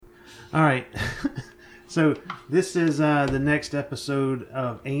All right. So this is the next episode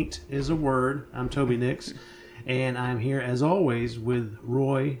of Ain't is a Word. I'm Toby Nix, and I'm here as always with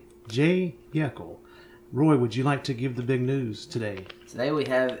Roy J. Yeckel. Roy, would you like to give the big news today? Today we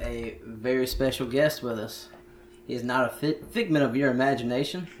have a very special guest with us. He is not a figment of your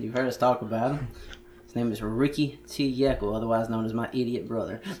imagination. You've heard us talk about him. His name is Ricky T. Yeckel, otherwise known as my idiot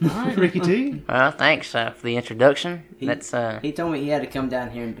brother. All right, Ricky T. Well, thanks for the introduction. He told me he had to come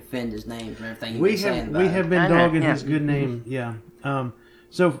down here and defend his name and everything he We was saying about we it. have been dogging his good name. Yeah.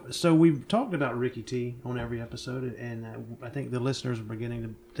 So we've talked about Ricky T on every episode, and I think the listeners are beginning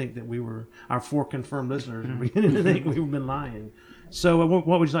to think that our 4 confirmed listeners are beginning to think we've been lying. So what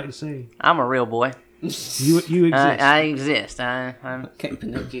would you like to say? I'm a real boy. You exist. I exist. I'm Okay,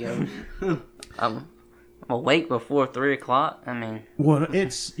 Pinocchio. awake before 3 o'clock. I mean, Well,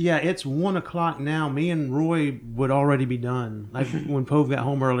 it's 1 o'clock now. Me and Roy would already be done. Like when Pove got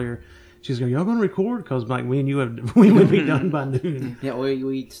home earlier, she's going, "Y'all going to record?" Because like we and you we would be done by noon. Yeah,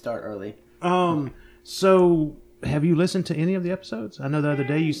 we start early. So have you listened to any of the episodes? I know the other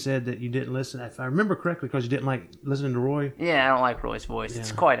day you said that you didn't listen, if I remember correctly, because you didn't like listening to Roy. yeah, I don't like Roy's voice.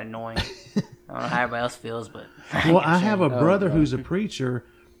 It's quite annoying. I don't know how everybody else feels, but Well, I have a brother who's a preacher,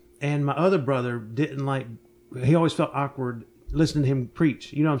 and my other brother didn't like. He always felt awkward listening to him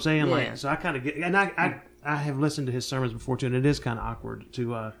preach. You know what I'm saying? Yeah. Like, so I kind of get, and I have listened to his sermons before too, and it is kind of awkward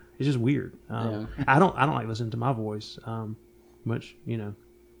to. It's just weird. I don't like listening to my voice, much. You know.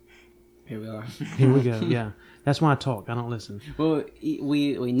 Here we are. Here we go. Yeah, that's why I talk. I don't listen. Well,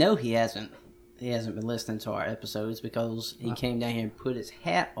 we know he hasn't been listening to our episodes because he came down here and put his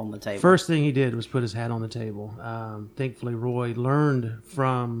hat on the table. First thing he did was put his hat on the table. Thankfully, Roy learned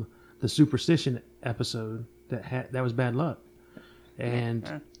from the superstition episode that was bad luck,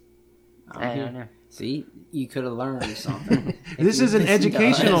 and I don't know. See, you could have learned something. this is an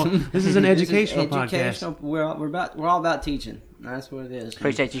educational. This is an educational podcast. We're all about teaching. That's what it is.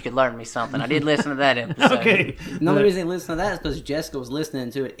 Appreciate you could learn me something. I did listen to that episode. Okay, The only reason they listen to that is because Jessica was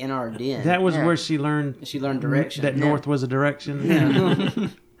listening to it in our den. that was where she learned. She learned direction. That north was a direction. Yeah.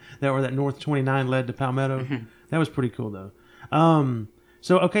 that north 29 led to Palmetto. That was pretty cool though.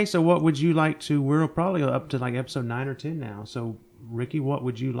 So what would you like to? We're probably up to like episode 9 or 10 now. So Ricky, what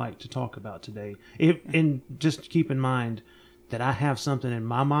would you like to talk about today? And just keep in mind that I have something in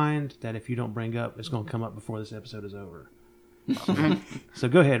my mind that if you don't bring up, it's going to come up before this episode is over. So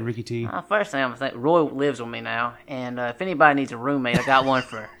go ahead, Ricky T. First thing I'm going to say, Roy lives with me now, and if anybody needs a roommate, I got one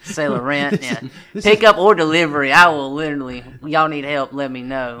for sale or rent. Pick up or delivery. I will literally, y'all need help, let me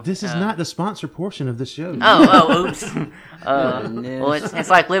know. This is not the sponsor portion of the show. Oops. Well, it's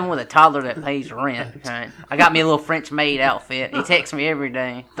like living with a toddler that pays rent. Right? I got me a little French maid outfit. He texts me every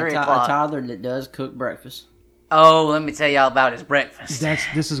day, 3 o'clock. A toddler that does cook breakfast. Oh, let me tell y'all about his breakfast.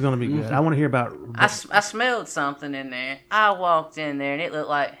 This is going to be good. I want to hear about. I smelled something in there. I walked in there and it looked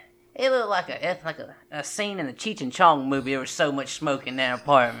like a scene in the Cheech and Chong movie. There was so much smoke in that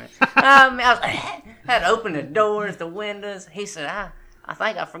apartment. I had to open the doors, the windows. He said, I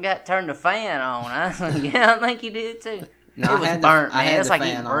think I forgot to turn the fan on. I said, yeah, I think you did too. No, it was burnt, man. It's like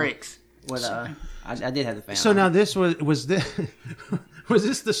fan eating on. bricks. I did have the fan. So on. now this was this. Was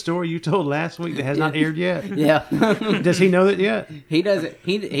this the story you told last week that has not aired yet? Yeah. Does he know that yet? He doesn't.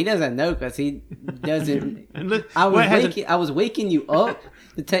 He doesn't know because he doesn't. I I was waking you up,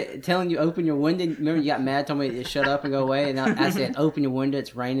 telling you open your window. Remember you got mad, told me to shut up and go away, and I said open your window.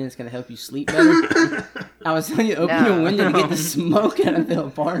 It's raining. It's gonna help you sleep better. I was telling you open your window to get the smoke out of the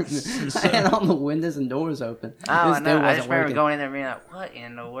apartment. I had all the windows and doors open. Oh, I know. I just remember going in there and being like, "What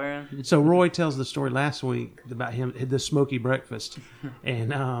in the world?" So Roy tells the story last week about him the smoky breakfast,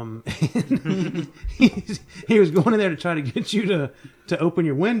 and he was going in there to try to get you to open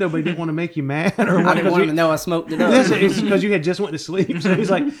your window, but he didn't want to make you mad or what. I didn't want him to know I smoked it up. It's because you had just went to sleep, so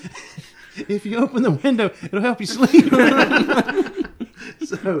he's like, "If you open the window, it'll help you sleep."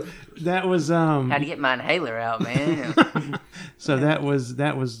 So that was had to get my inhaler out, man. So that was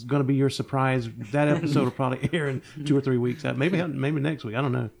going to be your surprise. That episode will probably air in 2 or 3 weeks. Maybe next week. I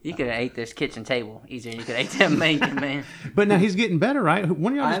don't know. You could have ate this kitchen table easier than you could have ate that bacon, man. But now he's getting better, right?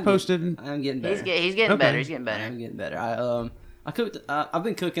 One of y'all just posted. I'm getting better. He's getting better. He's getting better. I'm getting better. I cooked. I've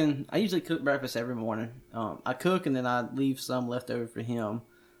been cooking. I usually cook breakfast every morning. I cook and then I leave some left over for him.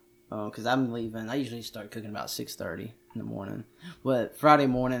 Because I'm leaving. I usually start cooking about 6:30 in the morning. But Friday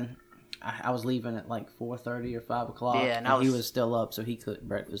morning, I was leaving at like 4:30 or 5 o'clock. Yeah, and he was still up, so he cooked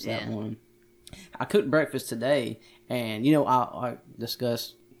breakfast that morning. I cooked breakfast today, and I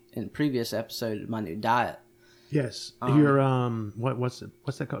discussed in the previous episode my new diet. Yes, your what's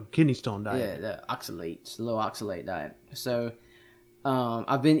that called? Kidney stone diet. Yeah, the oxalates, the low oxalate diet. So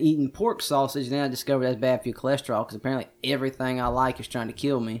I've been eating pork sausage, and then I discovered that's bad for your cholesterol because apparently everything I like is trying to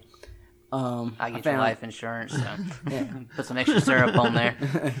kill me. I get your life insurance, so put some extra syrup on there.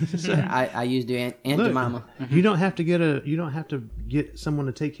 I used to Aunt Jemima. You don't have to get someone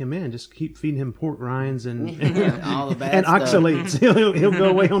to take him in. Just keep feeding him pork rinds and All the bad and stuff. oxalates. He'll go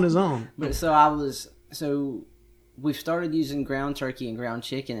away on his own. But so we've started using ground turkey and ground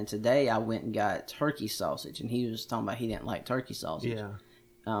chicken, and today I went and got turkey sausage, and he was talking about he didn't like turkey sausage.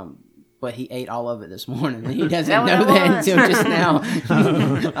 Yeah. But he ate all of it this morning. He doesn't that know what it that was? until just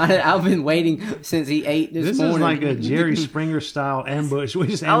now. I've been waiting since he ate this morning. This is like a Jerry Springer style ambush. We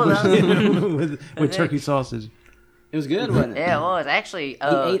just Oh, ambushed no. him with turkey sausage. It was good, wasn't it? Yeah, it was actually. He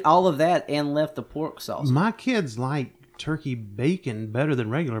ate all of that and left the pork sausage. My kids like turkey bacon better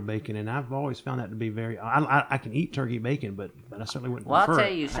than regular bacon, and I've always found that to be very. I can eat turkey bacon, but I certainly wouldn't. Well, I'll prefer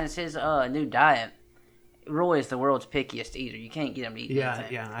tell it. you, since his new diet, Roy is the world's pickiest eater. You can't get him to eat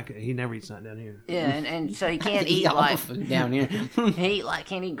anything. Yeah. He never eats that down here. Yeah, and so he can't Eat eat all like the food down here.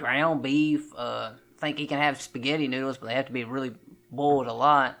 can't eat ground beef. Think he can have spaghetti noodles, but they have to be really boiled a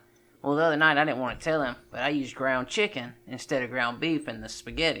lot. Well, the other night I didn't want to tell him, but I used ground chicken instead of ground beef in the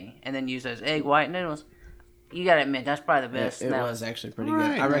spaghetti, and then use those egg white noodles. You gotta admit that's probably the best. It That was actually pretty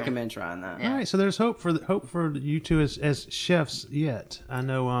Right. good. I recommend trying that. All right, so there's hope for you two as chefs yet. I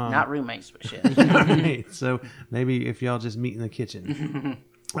know. not roommates, but shit. All right, so maybe if y'all just meet in the kitchen.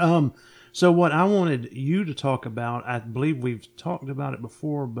 So what I wanted you to talk about, I believe we've talked about it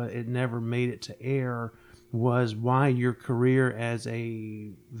before, but it never made it to air, was why your career as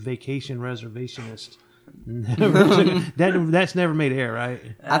a vacation reservationist. That's never made air, right?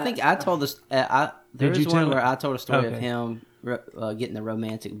 I think I told this. There you was one tell where it? I told a story of Okay. him getting the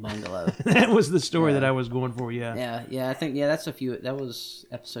romantic bungalow. That was the story that I was going for. Yeah. Yeah. I think that's a few. That was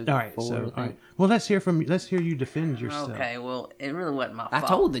episode All right. 4. So I all think. right. Well, let's hear you defend yourself. Okay, well, it really wasn't my I fault.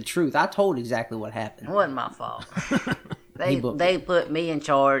 told the truth. I told exactly what happened. It wasn't my fault. He booked they put me in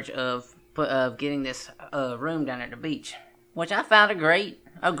charge of getting this room down at the beach, which I found a great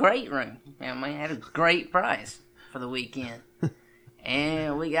room. I mean, it had a great price for the weekend.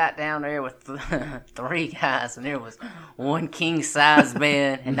 And we got down there with 3 guys, and there was one king size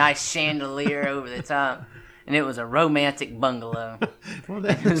bed, a nice chandelier over the top, and it was a romantic bungalow. Well,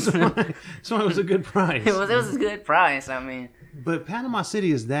 that's why it was a good price. It was a good price. I mean, But Panama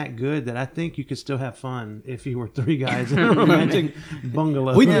City is that good that I think you could still have fun if you were 3 guys in a romantic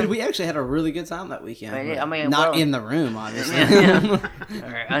bungalow. We did. We actually had a really good time that weekend. But yeah, I mean, not well- in the room, obviously.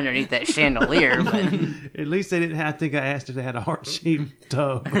 or underneath that chandelier, but. At least they didn't. I think I asked if they had a heart-shaped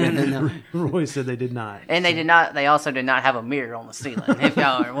tub. And Roy said they did not. And they did not. They also did not have a mirror on the ceiling. If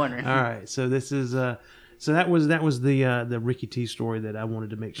y'all are wondering. All right, so this is so that was the Ricky T story that I wanted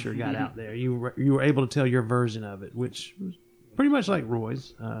to make sure got out there. You were able to tell your version of it, which was pretty much like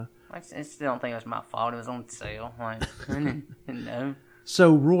Roy's. I still don't think it was my fault. It was on sale. Like, no.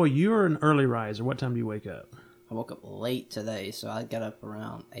 So Roy, you're an early riser. What time do you wake up? I woke up late today, so I got up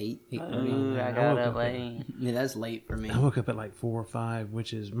around 8:30. Ooh, I got up late. Yeah, that's late for me. I woke up at like 4 or 5,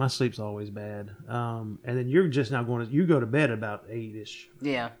 which is my sleep's always bad. And then you're just now you go to bed about 8ish.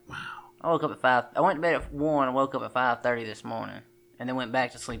 Yeah. Wow. I woke up at 5. I went to bed at 1 and woke up at 5:30 this morning, and then went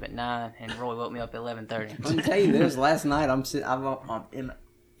back to sleep at 9. And Roy woke me up at 11:30. Let me tell you this. Last night, I'm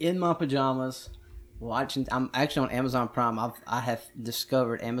in my pajamas watching. I'm actually on Amazon Prime. I have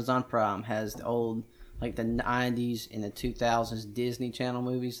discovered Amazon Prime has the old, like the 90s and the 2000s Disney Channel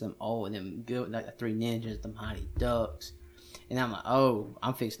movies. Them good, like the Three Ninjas, the Mighty Ducks. And I'm like, oh,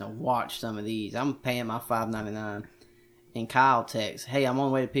 I'm fixing to watch some of these. I'm paying my $5.99. And Kyle texts, hey, I'm on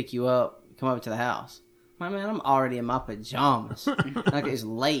the way to pick you up. Come over to the house. My man, I'm already in my pajamas. Like, it's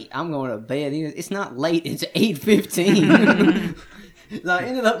late. I'm going to bed. It's not late. It's 8:15. So I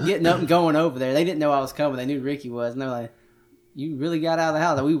ended up getting up and going over there. They didn't know I was coming. They knew Ricky was. And they're like, you really got out of the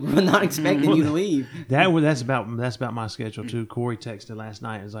house. We were not expecting you to leave. That's about my schedule too. Corey texted last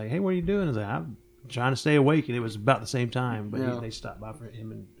night. It was like, hey, what are you doing? I was like, I'm trying to stay awake, and it was about the same time. But Yeah. they stopped by for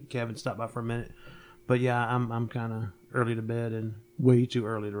him and Kevin stopped by for a minute. But yeah, I'm kind of early to bed and way too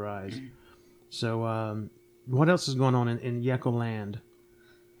early to rise. So what else is going on in Yeckle land?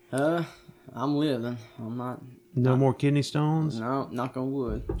 I'm living. I'm not. No more kidney stones. No, knock on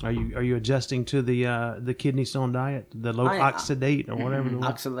wood. Are you adjusting to the kidney stone diet, the low oxidate or whatever? The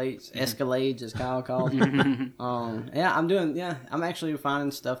one? Oxalates, escalades, as Kyle calls it. Yeah, I'm doing. Yeah, I'm actually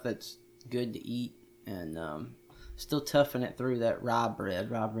finding stuff that's good to eat and still toughing it through that rye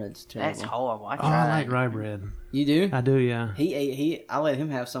bread. Rye bread's terrible. That's horrible. I Oh, I like tried. rye bread. You do? I do, yeah. I let him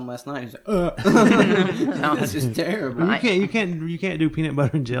have some last night. He's like, No. this is terrible. You can't do peanut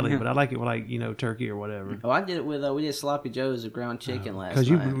butter and jelly, but I like it with like turkey or whatever. Oh, I did it with we did sloppy joes of ground chicken last Because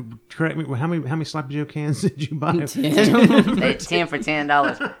night. you correct me, how many sloppy Joe cans did you buy? It's 10 for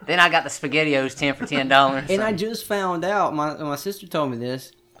 $10. Then I got the SpaghettiOs 10 for $10. And I just found out, my sister told me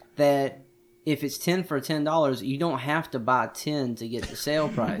this, that if it's 10 for $10, you don't have to buy 10 to get the sale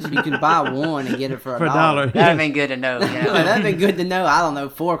price. You can buy one and get it for For a $1. dollar. That'd have been good to know. You know? That'd been good to know. I don't know,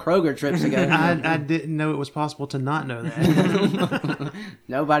 4 Kroger trips ago. I didn't know it was possible to not know that.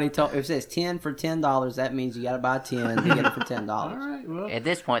 Nobody told. If it says 10 for $10, that means you got to buy 10 to get it for $10. All right, well, At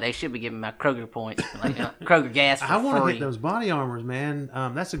this point, they should be giving my Kroger points, like Kroger gas for I want to free. hit those body armors, man.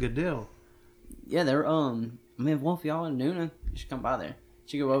 That's a good deal. Yeah, they're one of y'all in Noonan, you should come by there.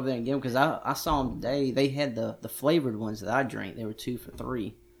 You should go over there and get them because I saw them today. They had the flavored ones that I drink. They were 2 for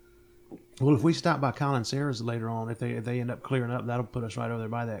 $3. Well, if we stop by Kyle and Sarah's later on, if they end up clearing up, that'll put us right over there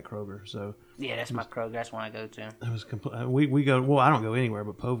by that Kroger. So Yeah, that's my Kroger. That's one I go to. it was we go. Well, I don't go anywhere,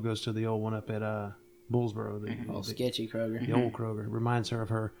 but Pove goes to the old one up at Bullsboro. Oh, sketchy Kroger. The old Kroger reminds her of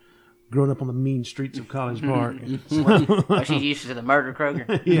her growing up on the mean streets of College Park. Oh, she's used to the murder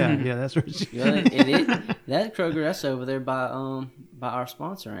Kroger. yeah, that's where she. Yeah, that Kroger, that's over there by our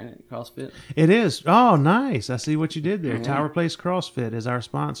sponsor, ain't it? CrossFit. It is. Oh, nice. I see what you did there. Tower Place CrossFit is our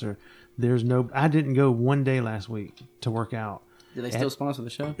sponsor. I didn't go one day last week to work out. Do they still sponsor the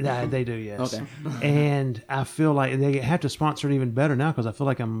show? Yeah, they do, yes. Okay. And I feel like they have to sponsor it even better now because I feel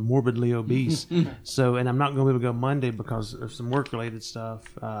like I'm morbidly obese. And I'm not going to be able to go Monday because of some work-related stuff.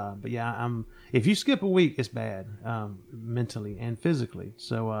 But yeah, if you skip a week, it's bad, mentally and physically.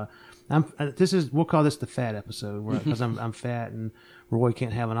 So we'll call this the fat episode because I'm fat and Roy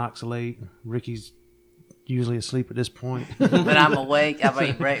can't have an oxalate. Ricky's usually asleep at this point. But I'm awake. I've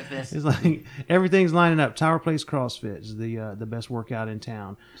ate breakfast. It's like everything's lining up. Tower Place CrossFit is the best workout in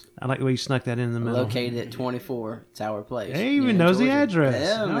town. I like the way you snuck that in the middle. Located at 24 Tower Place. He even in knows the Georgia. address.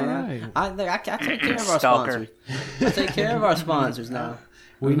 Yeah, All man. right. I take care of our Stalker. sponsors. I take care of our sponsors now.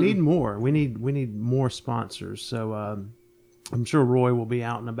 We need more. We need more sponsors. So I'm sure Roy will be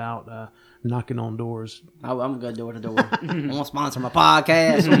out and about knocking on doors. I'm going to go door to door. I want to sponsor my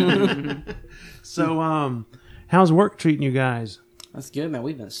podcast. So how's work treating you guys? That's good, man.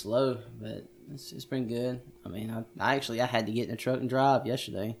 We've been slow, but it's been good. I mean, I had to get in the truck and drive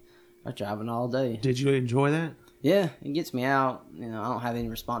yesterday. I was driving all day. Did you enjoy that? Yeah, it gets me out. I don't have any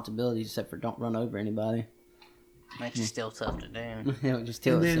responsibilities except for don't run over anybody. Makes it still tough to do. Just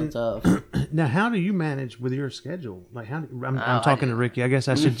till And it's so tough. Now, how do you manage with your schedule? Like, I'm I talking do. to Ricky. I guess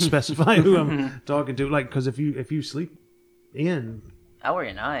I should specify who I'm talking to. Like, because if you sleep in, I work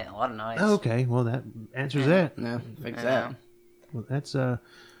at night, a lot of nights. oh, okay, well that answers that. No, fix Yeah. that. Well, that's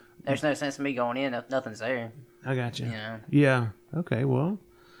There's no sense in me going in if nothing's there. I got you. You know. Yeah. Okay. Well,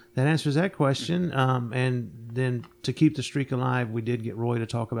 that answers that question. And then to keep the streak alive, we did get Roy to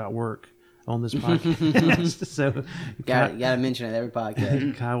talk about work on this podcast. So Got to mention it every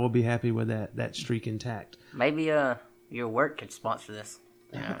podcast. Kyle will be happy with that streak intact. Maybe your work could sponsor this.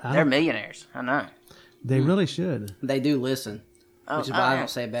 You know, they're millionaires. I know. They really should. They do listen, Oh, which is why I don't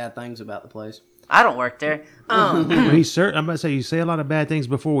say bad things about the place. I don't work there. I'm about to say you say a lot of bad things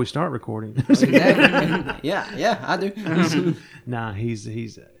before we start recording. Exactly. yeah, I do. Nah, he's.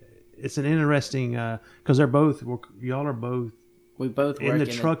 It's an interesting because y'all are both We both work in the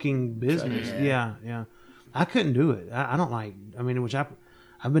trucking business. trucking, Yeah. I couldn't do it. I don't like. I mean,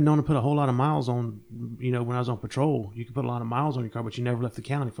 I've been known to put a whole lot of miles on. When I was on patrol, you could put a lot of miles on your car, but you never left the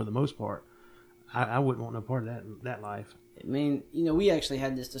county for the most part. I wouldn't want no part of that life. I mean, we actually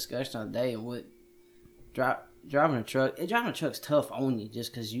had this discussion the other day, and what driving a truck's tough on you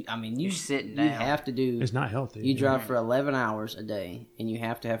just because you sitting you down. have to do. It's not healthy. You drive for 11 hours a day, and you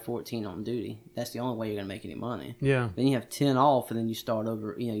have to have 14 on duty. That's the only way you're gonna make any money. Yeah. Then you have 10 off, and then you start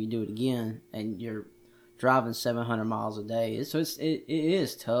over. You do it again, and you're driving 700 miles a day. So it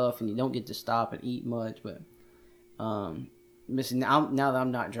is tough, and you don't get to stop and eat much. But now that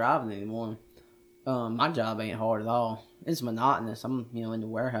I'm not driving anymore, my job ain't hard at all. It's monotonous. I'm in the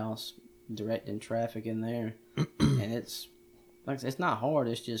warehouse directing traffic in there, and it's like I said, it's not hard.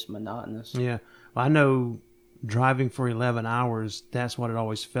 It's just monotonous. Yeah. Well, I know driving for 11 hours, that's what it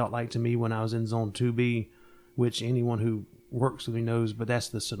always felt like to me when I was in Zone 2B, which anyone who works with me knows, but that's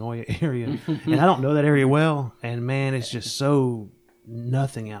the Sonoya area. And I don't know that area well, and man, it's just so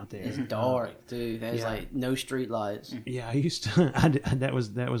nothing out there. It's dark, dude. There's Yeah. like no street lights. Yeah, I used to. That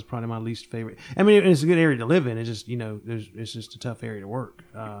was probably my least favorite. I mean, it's a good area to live in. It's just it's just a tough area to work.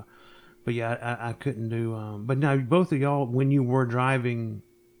 But yeah, I couldn't do. But now both of y'all, when you were driving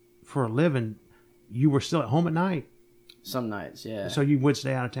for a living, you were still at home at night. Some nights, yeah. So you would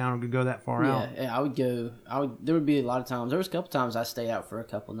stay out of town or could go that far out. Yeah, I would go. There would be a lot of times. There was a couple times I stayed out for a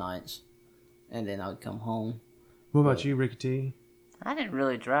couple nights, and then I would come home. What about you, Ricky T? I didn't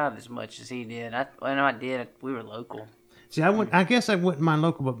really drive as much as he did. When I did, we were local. See, I guess I wouldn't mind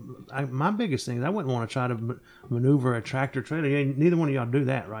local, but my biggest thing is I wouldn't want to try to maneuver a tractor trailer. Neither one of y'all do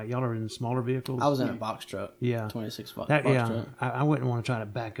that, right? Y'all are in smaller vehicles. I was in a box truck. Yeah. 26 box That, yeah, truck. I wouldn't want to try to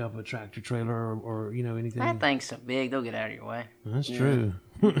back up a tractor trailer or anything. That thing's so big, they'll get out of your way. That's true.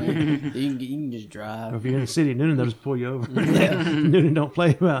 you can just Or drive. if you're in the city of Noonan, they'll just pull you over. Noonan don't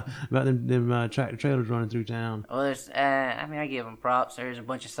play about them tractor trailers running through town. Well, there's, I give them props. There's a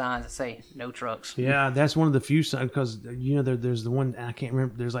bunch of signs that say no trucks. Yeah, that's one of the few signs because there's the one I can't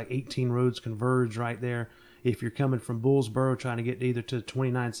remember. There's like 18 roads converge right there. If you're coming from Bullsboro trying to get either to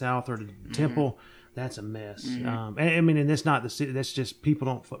 29 South or to Temple, that's a mess. And that's not the city. That's just people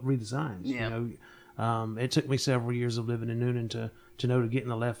don't read the signs. Yeah. It took me several years of living in Noonan to know to get in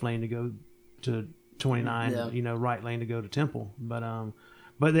the left lane to go to 29. Yeah. Right lane to go to Temple. But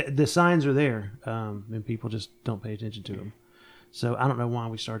the signs are there, and people just don't pay attention to them. So I don't know why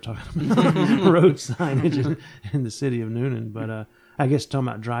we started talking about road signage in the city of Noonan, but I guess talking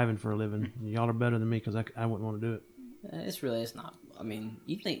about driving for a living, y'all are better than me because I wouldn't want to do it. It's not. I mean,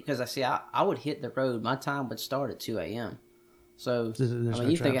 you think because I would hit the road. My time would start at 2 a.m. So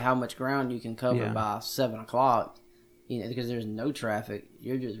you think of how much ground you can cover by 7 o'clock. Because there's no traffic,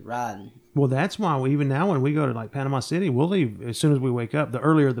 you're just riding. Well, that's why even now when we go to like Panama City, we'll leave as soon as we wake up. The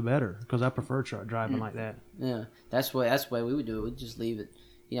earlier the better, because I prefer driving like that. Yeah, that's the way we would do it. We'd just leave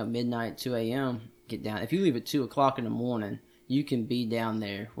at midnight, 2 a.m. Get down. If you leave at 2 o'clock in the morning, you can be down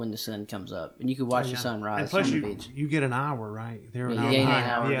there when the sun comes up, and you can watch the sunrise on the beach. You get an hour, right? They're an hour an behind.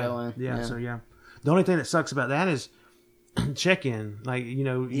 hour going. Yeah. So the only thing that sucks about that is check-in. Like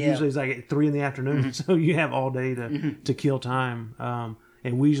usually it's like at 3 p.m, so you have all day to kill time.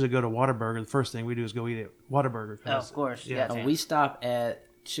 And we usually go to Whataburger. The first thing we do is go eat at Whataburger. Oh, of course. Yeah. We stop at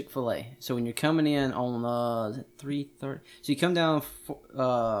Chick-fil-A. So when you're coming in on 3:30, so you come down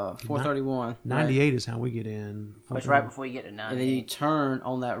 431. 98 is how we get in. It's right before you get to 98. And then you turn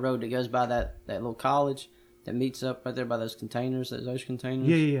on that road that goes by that little college that meets up right there by those containers, those ocean containers.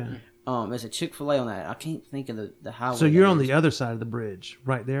 Yeah. There's a Chick-fil-A on that. I can't think of the highway. So you're on the other side of the bridge,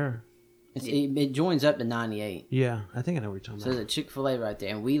 right there. It joins up to 98. Yeah, I think I know what you're talking So about. there's a Chick-fil-A right there,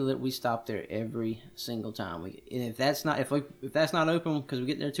 and we stop there every single time. And if that's not open because we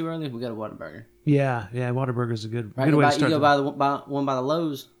get there too early, we go to Whataburger. Yeah, Whataburger's a good way to start. You go by the one by the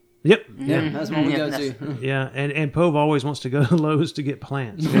Lowe's. Yep. Yeah, that's what we go to. Yeah, and Pove always wants to go to Lowe's to get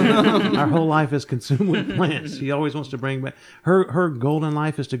plants. Our whole life is consumed with plants. She always wants to bring back her goal in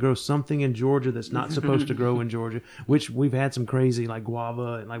life is to grow something in Georgia that's not supposed to grow in Georgia. Which we've had some crazy like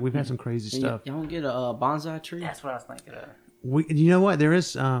guava and like we've had some crazy stuff. You don't get a bonsai tree. That's what I was thinking of. You know what? There is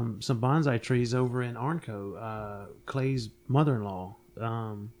some bonsai trees over in Arnco. Clay's mother-in-law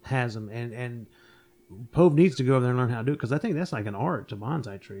has them, and Pove needs to go over there and learn how to do it because I think that's like an art to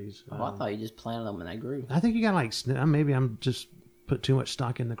bonsai trees. I thought you just planted them and they grew. I think you got like maybe I'm just put too much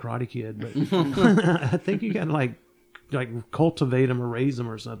stock in the Karate Kid, but I think you got to like cultivate them or raise them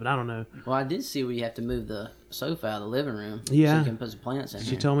or something. I don't know. Well, I did see where you have to move the sofa out of the living room. Yeah, so you can put some plants in.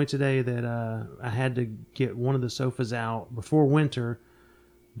 She told me today that I had to get one of the sofas out before winter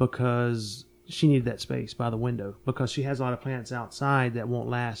because she needed that space by the window because she has a lot of plants outside that won't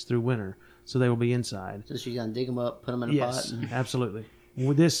last through winter. So they will be inside. So she's gonna dig them up, put them in a pot. Yes, absolutely.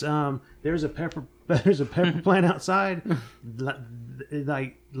 With this, there's a pepper plant outside.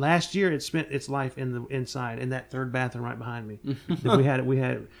 Like last year, it spent its life in the inside in that third bathroom right behind me. we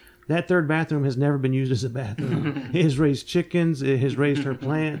had that third bathroom has never been used as a bathroom. It has raised chickens. It has raised her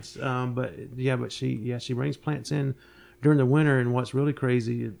plants. But she brings plants in during the winter. And what's really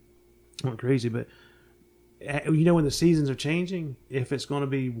crazy, not crazy, but when the seasons are changing, if it's going to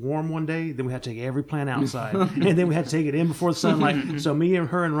be warm one day, then we have to take every plant outside, and then we have to take it in before the sunlight. So me and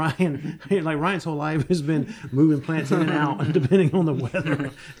her and Ryan, like Ryan's whole life has been moving plants in and out depending on the weather.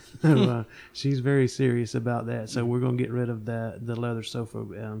 So she's very serious about that. So we're going to get rid of the leather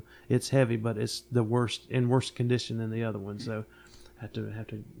sofa. It's heavy, but it's in worse condition than the other one. So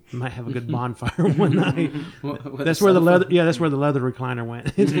might have a good bonfire one night. That's where the leather. Yeah, that's where the leather recliner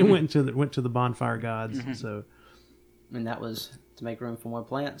went. It went to the bonfire gods. So, and that was to make room for more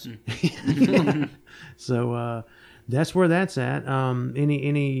plants. So that's where that's at.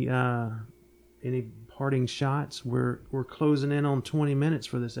 Any parting shots? We're closing in on 20 minutes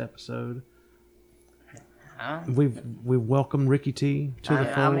for this episode. we welcome Ricky T to the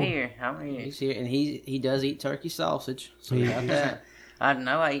fold. I'm here. He's here, and he does eat turkey sausage. So we got that. I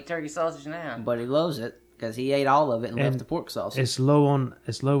know I eat turkey sausage now. But he loves it because he ate all of it and left the pork sausage. It's low in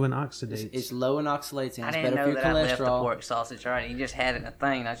oxidates. It's low in oxalates, and I it's didn't better know for your that I left the cholesterol. pork sausage right. He just had it in a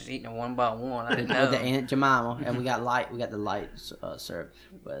thing. I was just eating it one by one. I didn't know. With the Aunt Jemima, and we got the light syrup,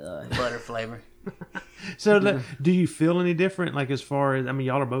 but Butter flavor. So, do you feel any different? Like as far as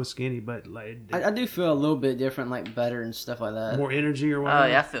y'all are both skinny, but like I do feel a little bit different, like better and stuff like that. more energy or whatever. Oh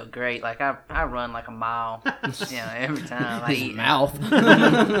yeah, I feel great. Like I run like a mile. Every time I eat. Mouth.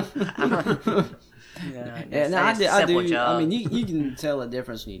 Yeah, no, I do. Job. I mean, you can tell the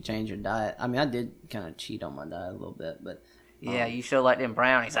difference when you change your diet. I mean, I did kind of cheat on my diet a little bit, but Yeah, you show like them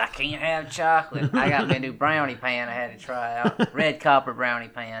brownies. I can't have chocolate. I got me a new brownie pan I had to try out. Red copper brownie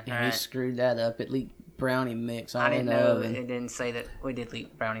pan. we Alright. screwed that up. It leaked brownie mix all I in didn't the know oven. it didn't say that we did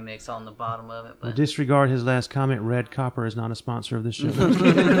leak brownie mix on the bottom of it. Well, But disregard his last comment. Red Copper is not a sponsor of this show.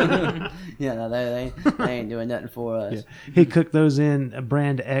 Yeah, no, they ain't doing nothing for us. Yeah. He cooked those in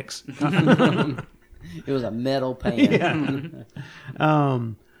brand X. It was a metal pan.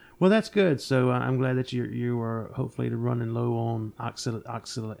 Well, that's good. So I'm glad that you are hopefully running low on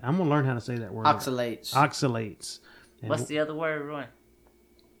oxalate. I'm gonna learn how to say that word. Oxalates. Oxalates. And what's the other word, Roy?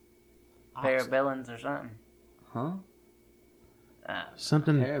 Parabellins or something. Huh?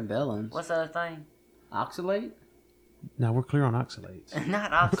 something? Parabellins. What's the other thing? Oxalate? No, we're clear on oxalates.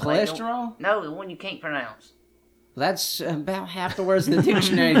 Not oxalate. Cholesterol? No, the one you can't pronounce. That's about half the words in the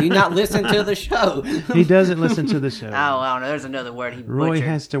dictionary. Do you not listen to the show? He doesn't listen to the show. Oh, I don't know. There's another word he Roy butchered.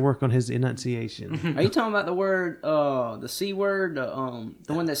 has to work on his enunciation. Are you talking about the word, the C word,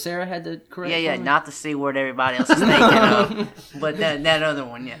 the one that Sarah had to correct? Yeah, for me? not the C word everybody else is thinking of. But that other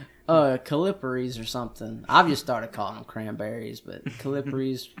one, yeah. Caliparies or something. I've just started calling them cranberries, but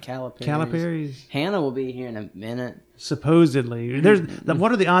caliparies, caliparies. Caliparies. Hannah will be here in a minute. Supposedly,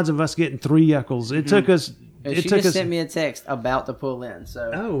 what are the odds of us getting 3 yuckles? It took us. She just sent me a text about to pull in. So.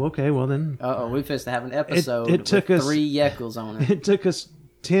 Oh, okay. Well then. We supposed to have an episode It took with us 3 yekels on it. It took us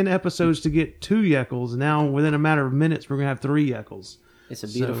 10 episodes to get 2 yekels. Now, within a matter of minutes, we're gonna have 3 yekels. It's a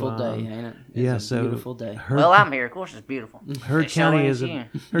beautiful day, ain't it? It's a beautiful day. Well, I'm here. Of course, it's beautiful. Heard It sure County is is here.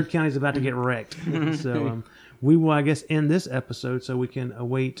 Heard County's about to get wrecked. So we will, I guess, end this episode so we can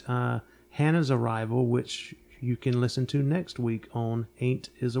await Hannah's arrival, which you can listen to next week on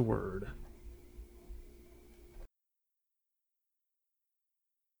Ain't Is a Word.